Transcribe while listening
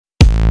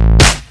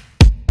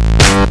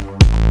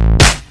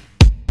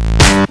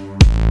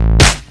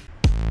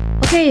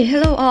Okay,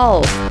 hello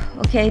all.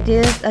 Okay,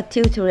 this is a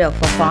tutorial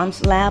for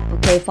Fontlab.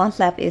 Okay,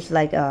 Fontlab is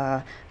like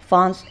a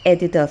font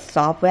editor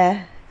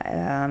software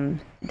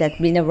that's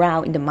been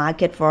around in the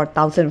market for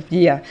thousands of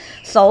years.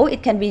 So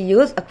it can be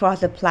used across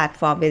the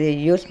platform, whether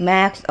you use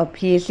Mac or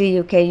PC.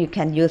 Okay, you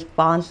can use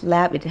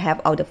Fontlab. It have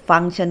all the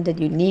functions that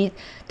you need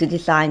to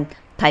design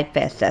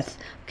typefaces.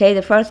 Okay,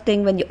 the first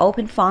thing when you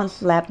open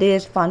Fontlab,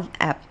 this is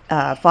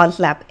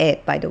Fontlab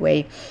 8, by the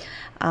way.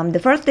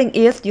 The first thing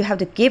is you have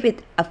to give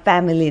it a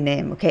family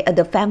name, okay,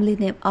 the family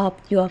name of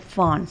your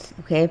fonts,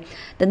 okay.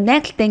 The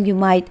next thing you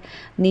might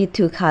need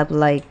to kind of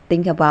like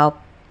think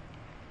about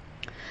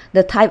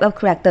the type of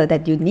character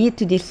that you need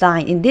to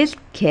design. In this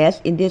case,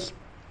 in this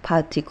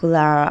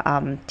particular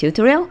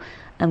tutorial,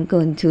 I'm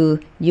going to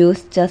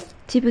use just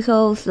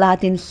typical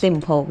Latin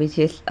simple, which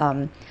is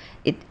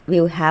it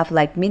will have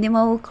like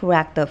minimal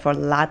character for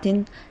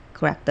Latin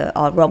character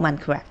or Roman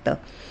character.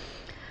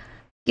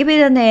 Give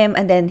it a name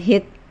and then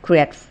hit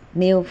create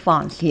new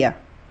fonts here,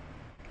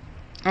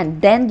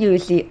 and then you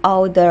see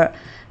all the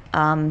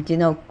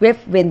grid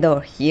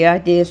window here.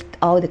 This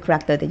all the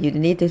character that you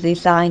need to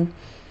design.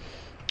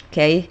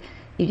 Okay,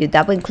 if you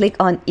double click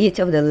on each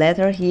of the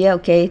letter here,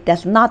 okay,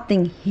 there's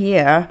nothing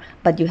here,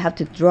 but you have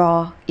to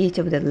draw each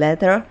of the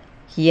letter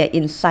here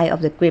inside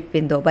of the grid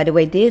window. By the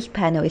way, this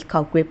panel is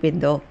called grid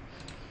window.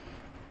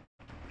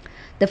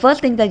 The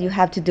first thing that you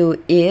have to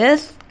do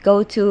is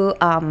go to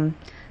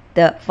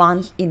the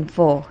font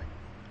info.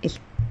 It's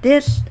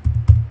this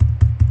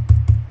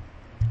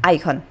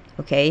icon,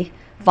 okay,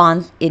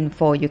 font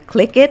info. You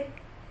click it,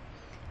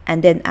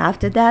 and then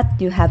after that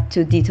you have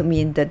to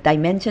determine the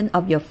dimension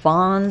of your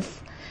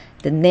fonts,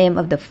 the name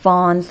of the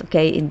fonts.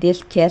 Okay, in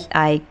this case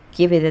I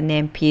give it a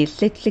name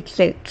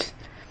P666.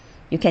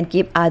 You can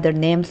give other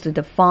names to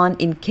the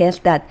font in case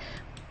that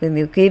when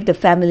you give the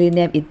family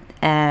name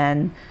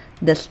and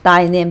the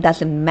style name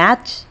doesn't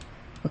match,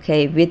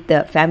 okay, with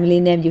the family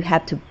name, you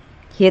have to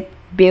hit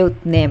build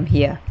name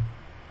here.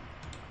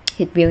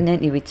 Hit build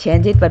name, it will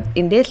change it, but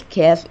in this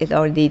case it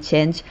already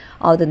changed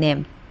all the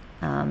name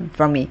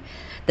from me.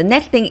 The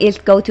next thing is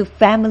go to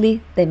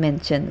family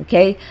dimension.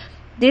 Okay,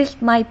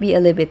 this might be a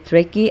little bit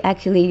tricky.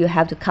 Actually, you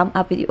have to come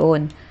up with your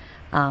own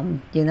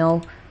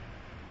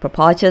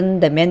proportion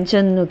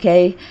dimension.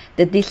 Okay,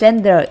 the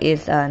descender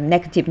is a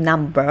negative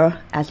number,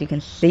 as you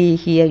can see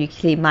here. You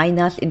see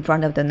minus in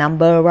front of the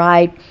number,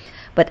 right?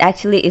 But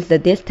actually it's the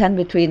distance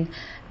between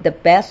the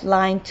base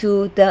line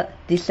to the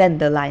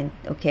descender line.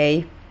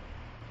 Okay,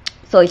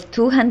 so it's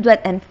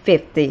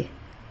 250,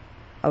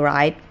 all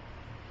right,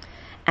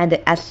 and the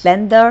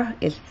ascender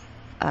is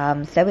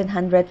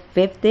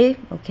 750.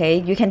 Okay,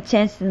 you can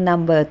change the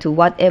number to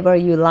whatever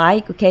you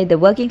like. Okay, the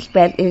working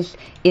space is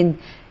in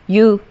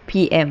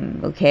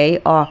UPM, okay,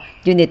 or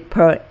unit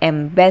per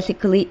m.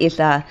 Basically it's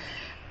a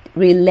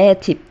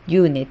relative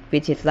unit,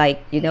 which is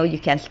like, you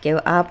can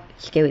scale up,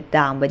 scale it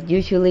down, but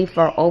usually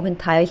for open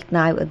tiles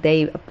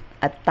nowadays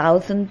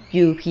 1000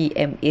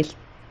 UPM is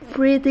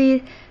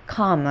pretty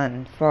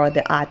common for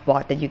the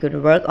artboard that you're going to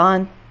work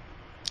on.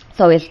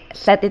 So it's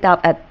set it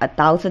up at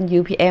 1000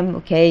 UPM,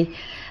 okay,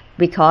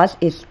 because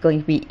it's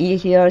going to be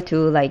easier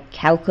to like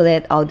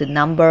calculate all the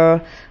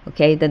number.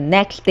 Okay, the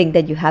next thing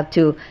that you have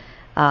to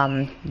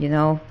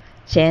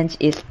change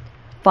is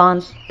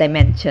font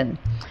dimension.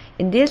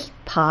 In this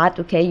part,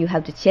 okay, you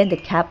have to change the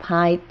cap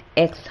height,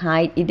 X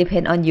height. It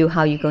depends on you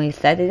how you're going to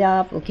set it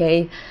up.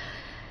 Okay,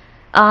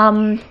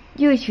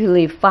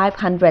 usually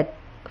 500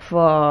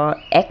 for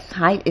X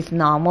height is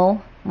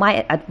normal.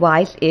 My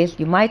advice is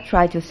you might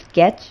try to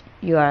sketch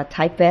your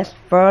typeface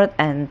first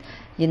and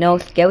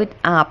scale it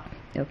up,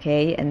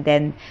 okay, and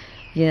then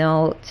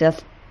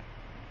just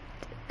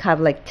kind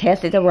of like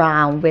test it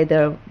around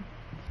whether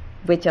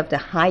which of the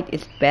height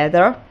is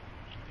better,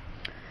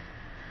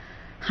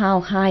 how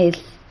high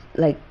is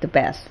like the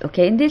best.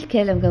 Okay, in this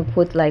case I'm going to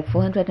put like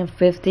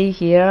 450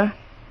 here.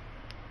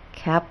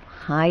 Cap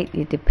height,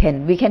 it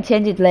depends, we can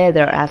change it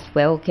later as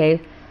well.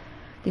 Okay,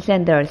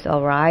 descender is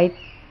alright.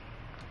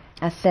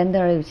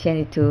 Ascender, you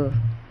change it to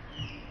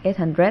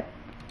 800.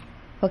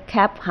 For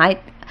cap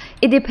height,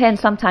 it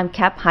depends. Sometimes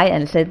cap height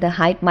and center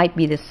height might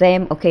be the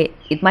same. Okay,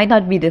 it might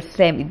not be the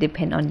same, it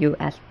depends on you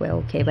as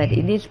well. Okay, but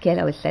in this case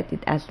I will set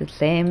it as the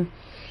same.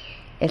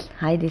 S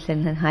height,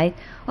 descender height.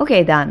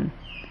 Okay, done.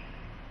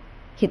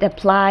 Hit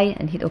apply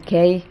and hit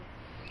OK.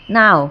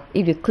 Now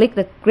if you click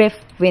the grid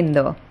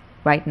window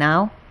right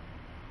now,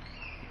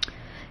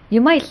 you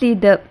might see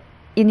the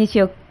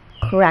initial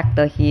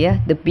character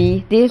here, the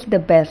B. This is the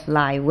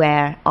baseline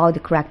where all the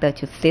characters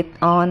should sit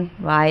on,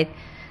 right?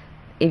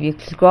 If you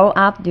scroll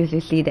up, you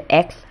will see the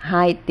X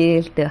height.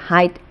 This is the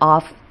height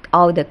of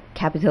all the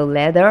capital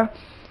letter.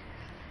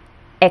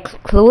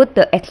 Exclude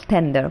the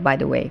extender, by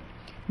the way.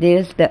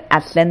 This is the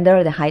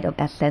ascender, the height of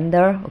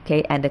ascender,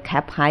 okay, and the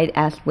cap height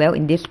as well.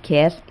 In this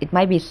case, it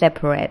might be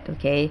separate,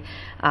 okay,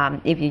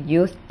 if you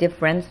use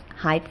different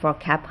height for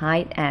cap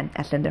height and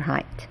ascender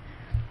height.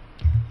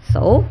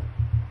 So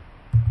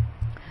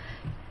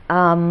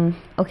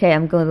okay,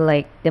 I'm going to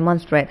like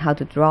demonstrate how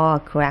to draw a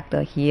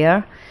character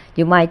here.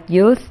 You might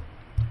use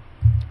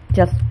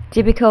just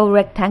typical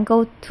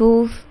rectangle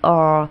tools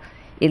or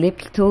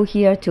ellipse tool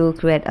here to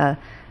create a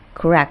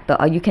character,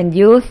 or you can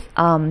use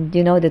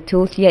the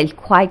tools here is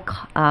quite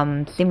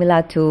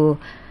similar to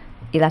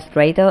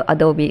Illustrator,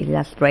 Adobe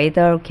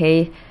Illustrator,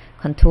 okay,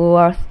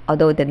 contours,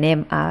 although the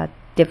name are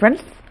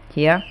different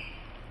here,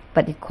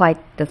 but it's quite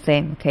the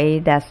same, okay.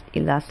 That's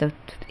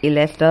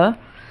Illustrator,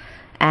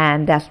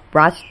 and that's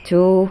brush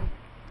tool,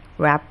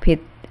 rapid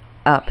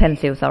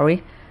pencil,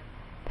 sorry,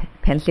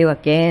 pencil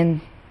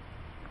again.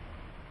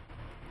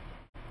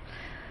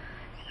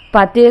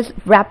 But this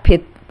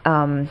rapid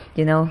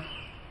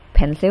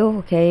pencil,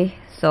 okay,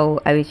 so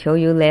I will show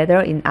you later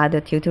in other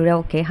tutorial,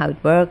 okay, how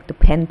it works. The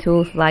pen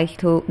tool, slice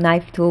tool,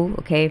 knife tool,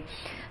 okay,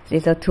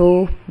 scissor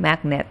tool,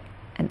 magnet,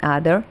 and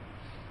other.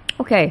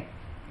 Okay,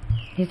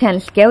 you can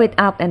scale it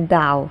up and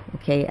down,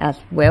 okay, as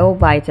well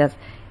by just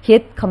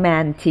hit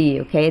Command T,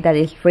 okay, that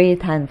is free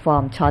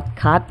transform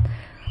shortcut,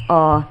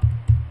 or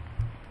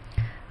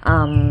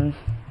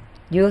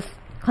use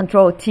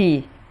Control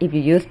T if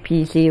you use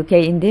PC,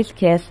 okay. In this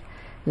case,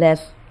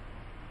 let's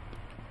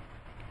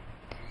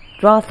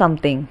draw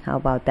something. How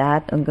about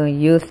that? I'm going to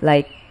use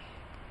like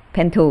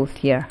pen tools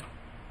here,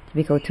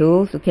 typical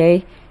tools,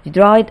 okay. You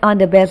draw it on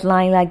the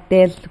baseline like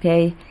this,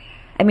 okay.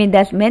 I mean,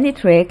 there's many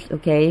tricks,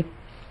 okay,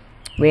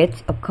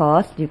 which of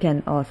course you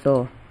can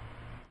also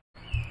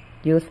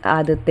use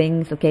other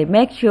things, okay.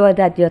 Make sure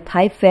that your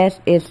typeface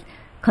is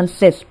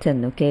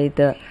consistent, okay.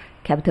 The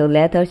capital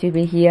letter should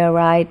be here,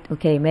 right?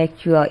 Okay, make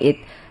sure it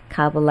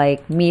kind of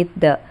like meet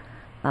the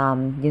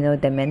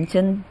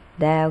dimension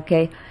there,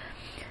 okay.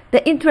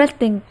 The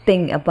interesting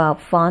thing about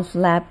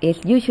Fontlab is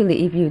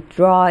usually if you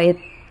draw it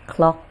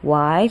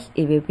clockwise,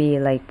 it will be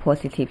like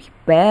positive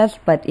space,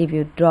 but if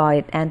you draw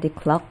it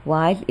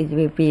anti-clockwise, it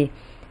will be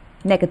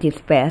negative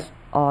space.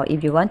 Or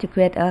if you want to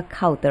create a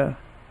counter,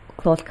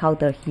 close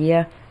counter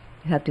here,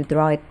 you have to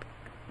draw it.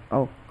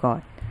 Oh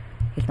god,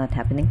 it's not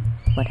happening.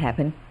 What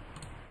happened?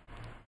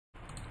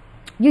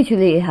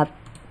 Usually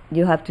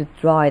you have to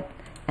draw it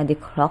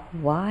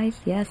anti-clockwise.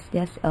 Yes,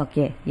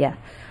 okay, yeah,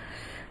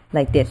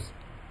 like this.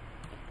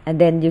 And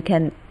then you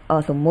can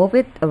also move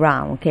it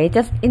around, okay,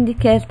 just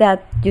indicate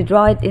that you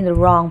draw it in the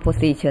wrong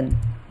position,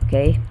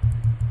 okay.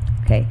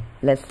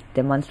 Let's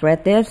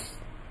demonstrate this.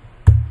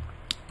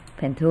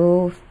 Pen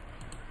tools.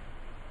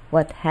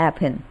 What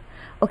happened?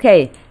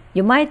 Okay,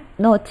 you might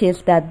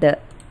notice that the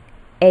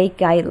A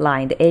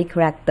guideline, the A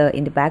character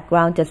in the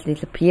background just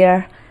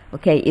disappear,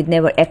 okay. It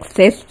never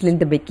exists in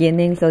the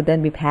beginning, so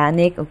don't be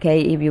panic, okay.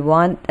 If you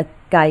want a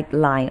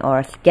guideline or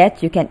a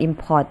sketch, you can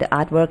import the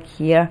artwork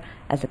here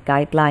as a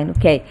guideline,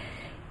 okay.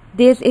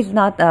 This is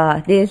not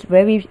this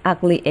very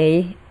ugly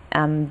A.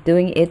 I'm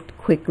doing it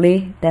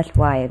quickly, that's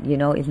why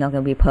it's not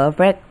gonna be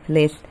perfect.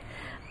 Please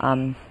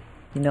don't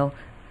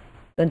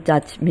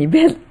judge me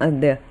based on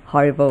the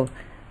horrible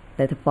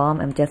letter form.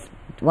 I'm just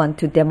want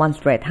to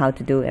demonstrate how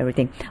to do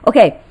everything,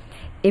 okay.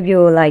 If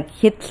you like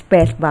hit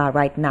spacebar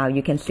right now,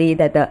 you can see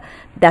that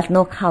there's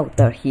no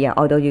counter here,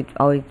 although you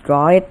already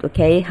draw it,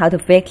 okay. How to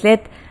fix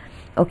it?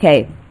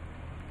 Okay,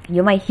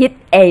 you might hit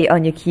A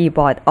on your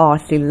keyboard or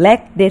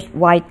select this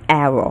white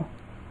arrow.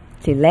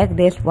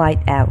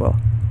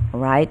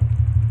 Alright,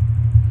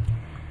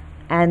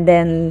 and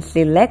then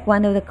select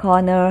one of the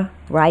corner,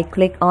 right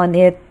click on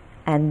it,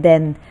 and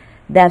then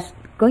there's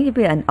going to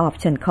be an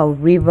option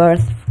called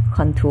reverse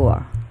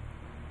contour.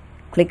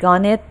 Click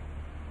on it.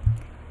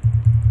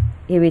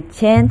 It will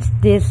change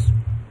this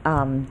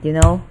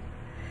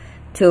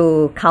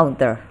to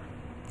counter.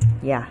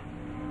 Yeah,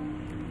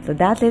 so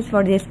that's it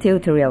for this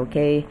tutorial,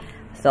 okay.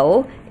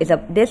 So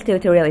this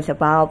tutorial is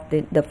about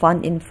the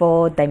font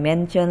info,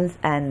 dimensions,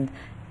 and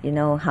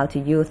how to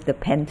use the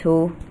pen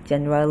tool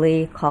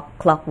generally,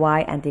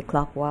 clockwise,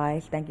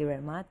 anti-clockwise. Thank you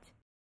very much.